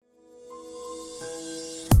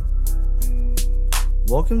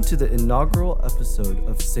Welcome to the inaugural episode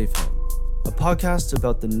of Safe Home, a podcast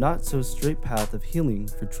about the not-so-straight path of healing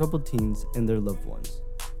for troubled teens and their loved ones.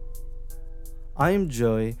 I am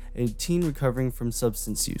Joey, a teen recovering from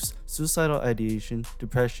substance use, suicidal ideation,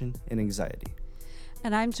 depression, and anxiety.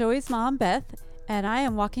 And I'm Joey's mom, Beth, and I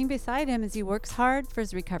am walking beside him as he works hard for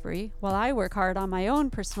his recovery while I work hard on my own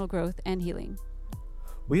personal growth and healing.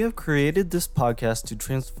 We have created this podcast to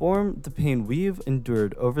transform the pain we've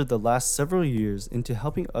endured over the last several years into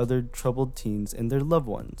helping other troubled teens and their loved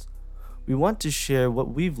ones. We want to share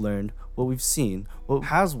what we've learned, what we've seen, what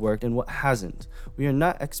has worked and what hasn't. We are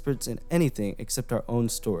not experts in anything except our own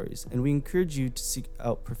stories, and we encourage you to seek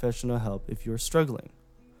out professional help if you are struggling.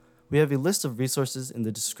 We have a list of resources in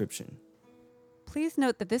the description. Please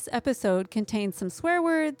note that this episode contains some swear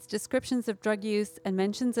words, descriptions of drug use, and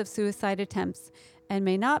mentions of suicide attempts, and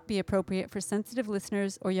may not be appropriate for sensitive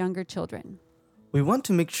listeners or younger children. We want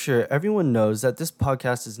to make sure everyone knows that this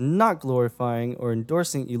podcast is not glorifying or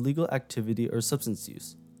endorsing illegal activity or substance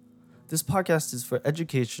use. This podcast is for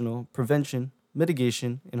educational, prevention,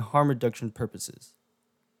 mitigation, and harm reduction purposes.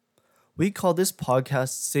 We call this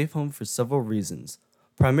podcast Safe Home for several reasons.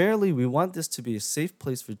 Primarily, we want this to be a safe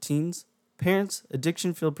place for teens, parents,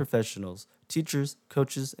 addiction field professionals, teachers,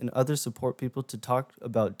 coaches, and other support people to talk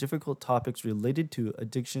about difficult topics related to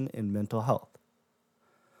addiction and mental health.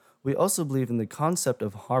 We also believe in the concept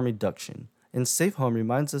of harm reduction, and Safe Home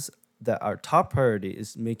reminds us that our top priority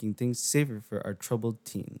is making things safer for our troubled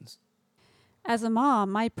teens. As a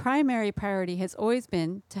mom, my primary priority has always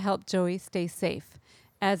been to help Joey stay safe,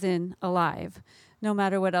 as in alive, no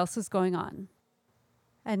matter what else is going on.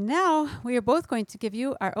 And now we are both going to give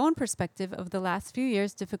you our own perspective of the last few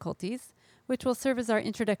years' difficulties, which will serve as our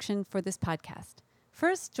introduction for this podcast.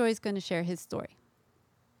 First, Joey's going to share his story.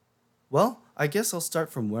 Well, I guess I'll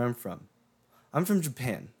start from where I'm from. I'm from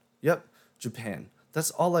Japan. Yep, Japan.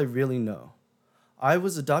 That's all I really know. I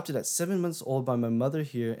was adopted at 7 months old by my mother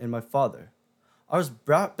here and my father. I was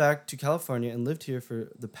brought back to California and lived here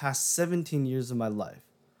for the past 17 years of my life.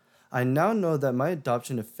 I now know that my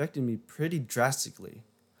adoption affected me pretty drastically.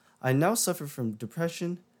 I now suffer from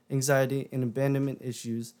depression, anxiety, and abandonment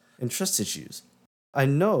issues and trust issues. I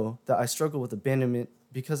know that I struggle with abandonment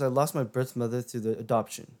because I lost my birth mother through the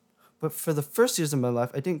adoption. But for the first years of my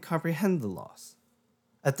life, I didn't comprehend the loss.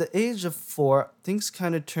 At the age of 4, things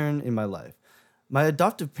kind of turned in my life. My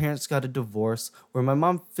adoptive parents got a divorce where my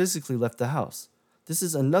mom physically left the house. This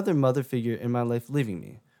is another mother figure in my life leaving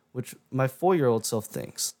me, which my 4-year-old self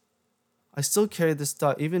thinks. I still carry this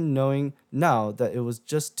thought even knowing now that it was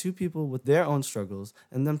just two people with their own struggles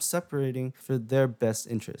and them separating for their best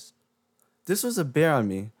interest. This was a bear on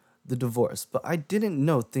me, the divorce, but I didn't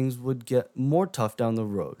know things would get more tough down the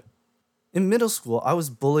road. In middle school, I was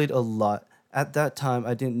bullied a lot. At that time,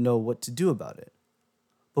 I didn't know what to do about it.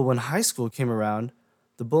 But when high school came around,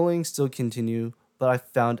 the bullying still continued, but I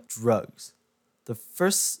found drugs. The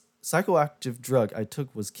first psychoactive drug I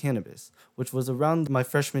took was cannabis, which was around my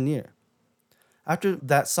freshman year. After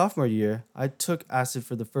that sophomore year, I took acid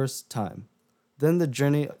for the first time. Then the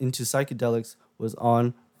journey into psychedelics was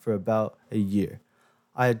on for about a year.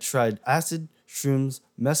 I had tried acid, shrooms,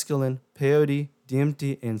 mescaline, peyote,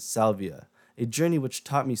 DMT, and salvia, a journey which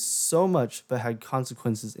taught me so much but had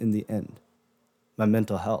consequences in the end. My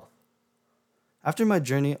mental health. After my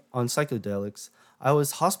journey on psychedelics, I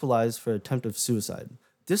was hospitalized for an attempt of suicide.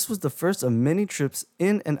 This was the first of many trips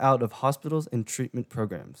in and out of hospitals and treatment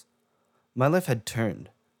programs. My life had turned.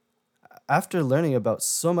 After learning about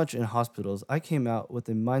so much in hospitals, I came out with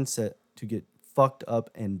a mindset to get fucked up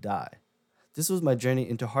and die. This was my journey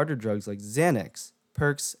into harder drugs like Xanax,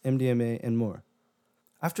 Perks, MDMA, and more.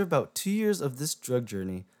 After about 2 years of this drug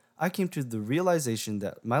journey, I came to the realization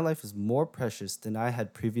that my life is more precious than I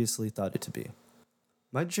had previously thought it to be.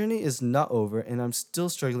 My journey is not over and I'm still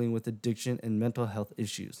struggling with addiction and mental health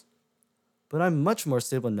issues. But I'm much more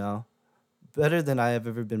stable now, better than I have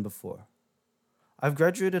ever been before. I've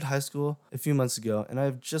graduated high school a few months ago and I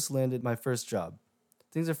have just landed my first job.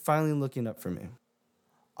 Things are finally looking up for me.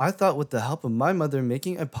 I thought with the help of my mother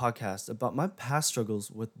making a podcast about my past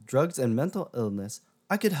struggles with drugs and mental illness,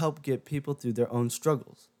 I could help get people through their own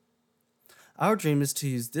struggles. Our dream is to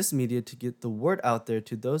use this media to get the word out there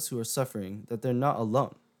to those who are suffering that they're not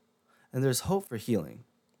alone, and there's hope for healing.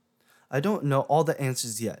 I don't know all the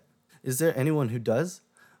answers yet. Is there anyone who does?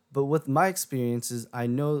 But with my experiences, I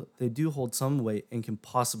know they do hold some weight and can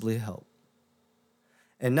possibly help.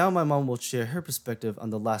 And now my mom will share her perspective on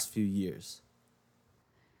the last few years.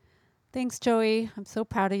 Thanks, Joey. I'm so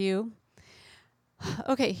proud of you.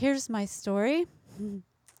 Okay, here's my story.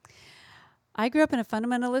 I grew up in a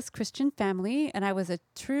fundamentalist Christian family, and I was a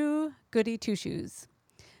true goody two-shoes.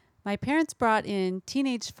 My parents brought in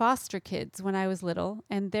teenage foster kids when I was little,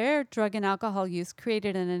 and their drug and alcohol use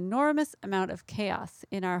created an enormous amount of chaos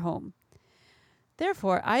in our home.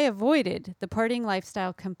 Therefore, I avoided the partying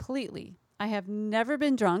lifestyle completely. I have never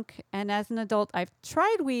been drunk, and as an adult, I've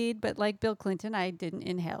tried weed, but like Bill Clinton, I didn't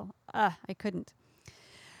inhale. I couldn't.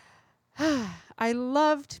 I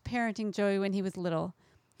loved parenting Joey when he was little.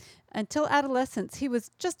 Until adolescence, he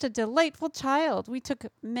was just a delightful child. We took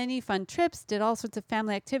many fun trips, did all sorts of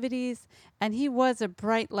family activities, and he was a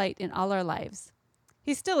bright light in all our lives.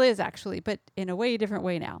 He still is, actually, but in a way different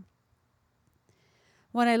way now.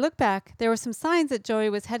 When I look back, there were some signs that Joey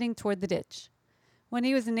was heading toward the ditch. When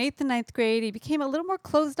he was in 8th and ninth grade, he became a little more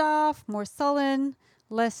closed off, more sullen,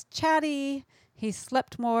 less chatty. He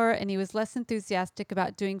slept more, and he was less enthusiastic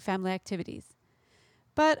about doing family activities.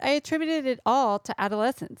 But I attributed it all to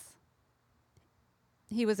adolescence.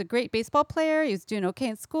 He was a great baseball player, he was doing okay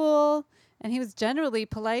in school, and he was generally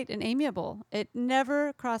polite and amiable. It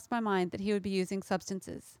never crossed my mind that he would be using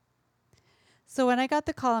substances. So when I got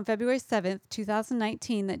the call on February 7th,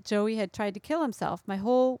 2019, that Joey had tried to kill himself, my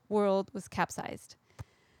whole world was capsized.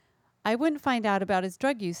 I wouldn't find out about his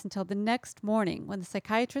drug use until the next morning when the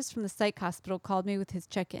psychiatrist from the psych hospital called me with his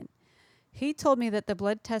check-in. He told me that the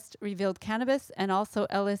blood test revealed cannabis and also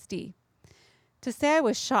LSD. To say I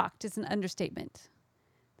was shocked is an understatement.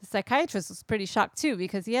 The psychiatrist was pretty shocked too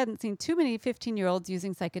because he hadn't seen too many 15-year-olds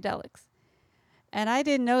using psychedelics. And I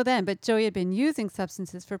didn't know then, but Joey had been using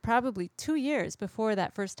substances for probably 2 years before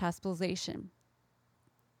that first hospitalization.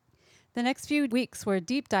 The next few weeks were a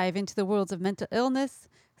deep dive into the worlds of mental illness,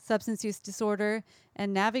 substance use disorder,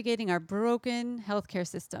 and navigating our broken healthcare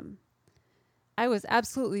system. I was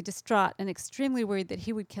absolutely distraught and extremely worried that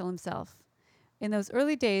he would kill himself. In those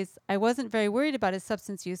early days, I wasn't very worried about his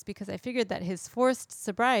substance use because I figured that his forced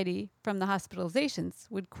sobriety from the hospitalizations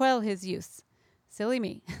would quell his use. Silly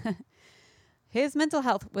me. His mental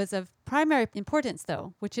health was of primary importance,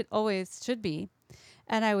 though, which it always should be,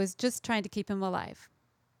 and I was just trying to keep him alive.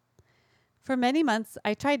 For many months,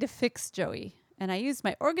 I tried to fix Joey, and I used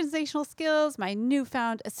my organizational skills, my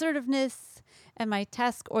newfound assertiveness, and my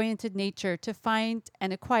task-oriented nature to find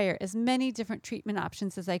and acquire as many different treatment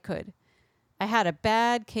options as I could. I had a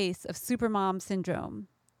bad case of supermom syndrome.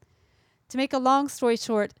 To make a long story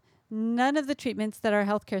short, none of the treatments that our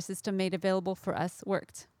healthcare system made available for us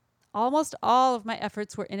worked. Almost all of my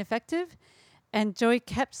efforts were ineffective, and Joey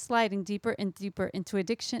kept sliding deeper and deeper into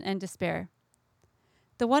addiction and despair.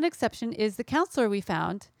 The one exception is the counselor we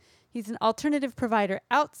found. He's an alternative provider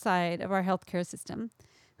outside of our healthcare system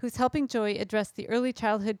who's helping Joey address the early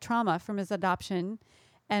childhood trauma from his adoption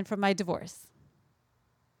and from my divorce.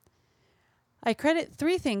 I credit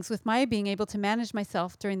 3 things with my being able to manage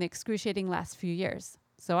myself during the excruciating last few years,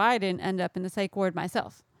 so I didn't end up in the psych ward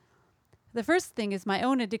myself. The first thing is my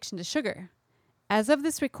own addiction to sugar. As of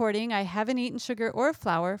this recording, I haven't eaten sugar or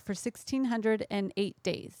flour for 1,608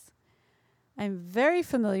 days. I'm very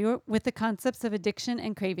familiar with the concepts of addiction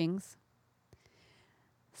and cravings.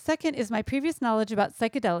 Second is my previous knowledge about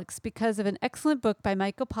psychedelics because of an excellent book by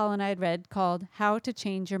Michael Pollan I had read called How to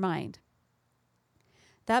Change Your Mind.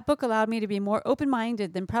 That book allowed me to be more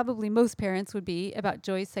open-minded than probably most parents would be about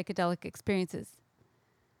Joey's psychedelic experiences.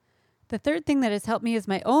 The third thing that has helped me is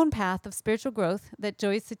my own path of spiritual growth that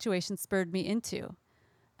Joey's situation spurred me into.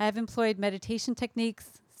 I have employed meditation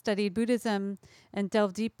techniques, studied Buddhism, and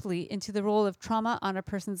delved deeply into the role of trauma on a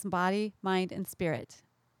person's body, mind, and spirit.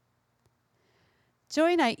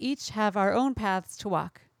 Joey and I each have our own paths to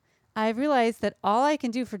walk. I have realized that all I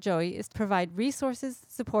can do for Joey is to provide resources,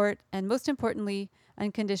 support, and most importantly,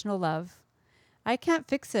 unconditional love. I can't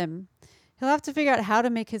fix him. He'll have to figure out how to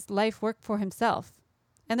make his life work for himself.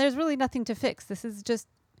 And there's really nothing to fix. This is just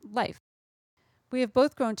life. We have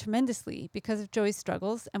both grown tremendously because of Joey's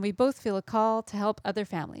struggles, and we both feel a call to help other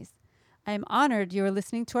families. I am honored you are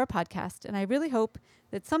listening to our podcast, and I really hope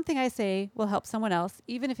that something I say will help someone else,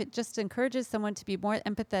 even if it just encourages someone to be more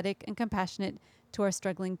empathetic and compassionate to our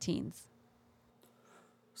struggling teens.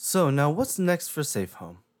 So now what's next for Safe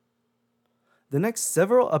Home? The next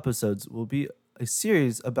several episodes will be a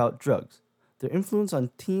series about drugs, their influence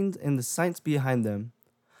on teens and the science behind them.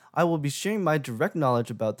 I will be sharing my direct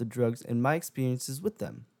knowledge about the drugs and my experiences with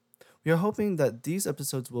them. We are hoping that these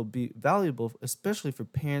episodes will be valuable, especially for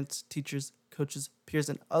parents, teachers, coaches, peers,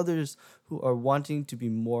 and others who are wanting to be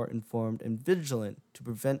more informed and vigilant to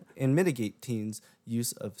prevent and mitigate teens'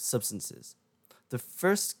 use of substances. The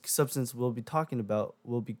first substance we'll be talking about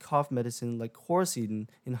will be cough medicine like Chlorsidin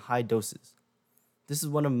in high doses. This is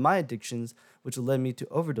one of my addictions, which led me to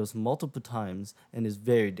overdose multiple times and is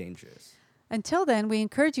very dangerous. Until then, we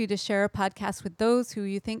encourage you to share our podcast with those who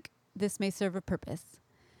you think this may serve a purpose.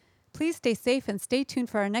 Please stay safe and stay tuned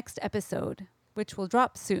for our next episode, which will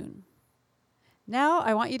drop soon. Now,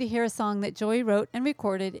 I want you to hear a song that Joey wrote and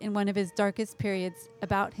recorded in one of his darkest periods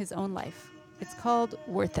about his own life. It's called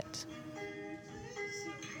Worth It.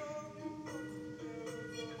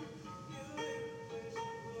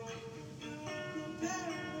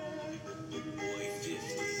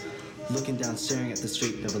 Looking down, staring at the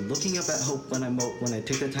street, never looking up at hope when I mope. When I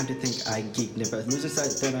take the time to think, I geek. Never losing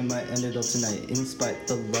sight that I might end it all tonight. In spite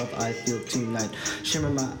the love I feel tonight. Shimmer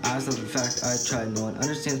my eyes of the fact I tried. No one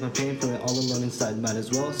understands my pain, feeling all alone inside. Might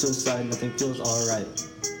as well suicide, nothing feels alright.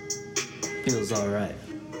 Feels alright.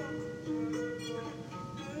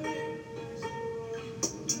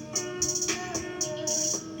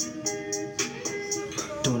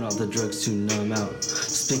 Doing all the drugs to numb out.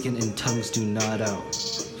 Speaking in tongues do not out.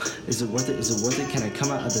 Is it worth it? Is it worth it? Can I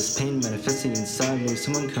come out of this pain manifesting inside me?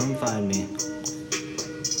 Someone come find me.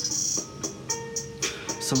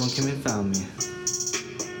 Someone came and found me.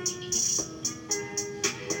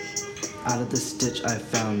 Out of this ditch I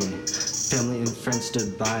found me. Family and friends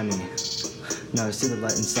stood by me. Now I see the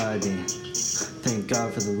light inside me. Thank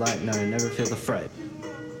God for the light, now I never feel the fright.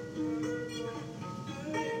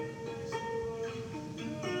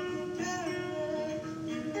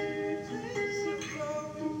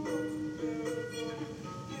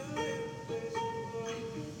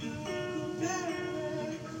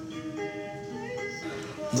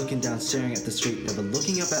 Looking down, staring at the street, never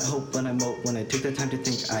looking up at hope when I mope. When I take the time to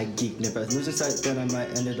think, I geek. Never losing sight that I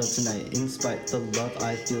might end it all tonight. In spite the love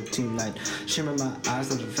I feel tonight. Shimmer my eyes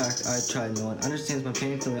of the fact I tried. No one understands my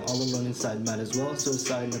pain, feeling all alone inside. Might as well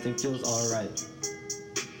suicide, nothing feels alright.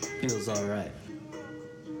 Feels alright.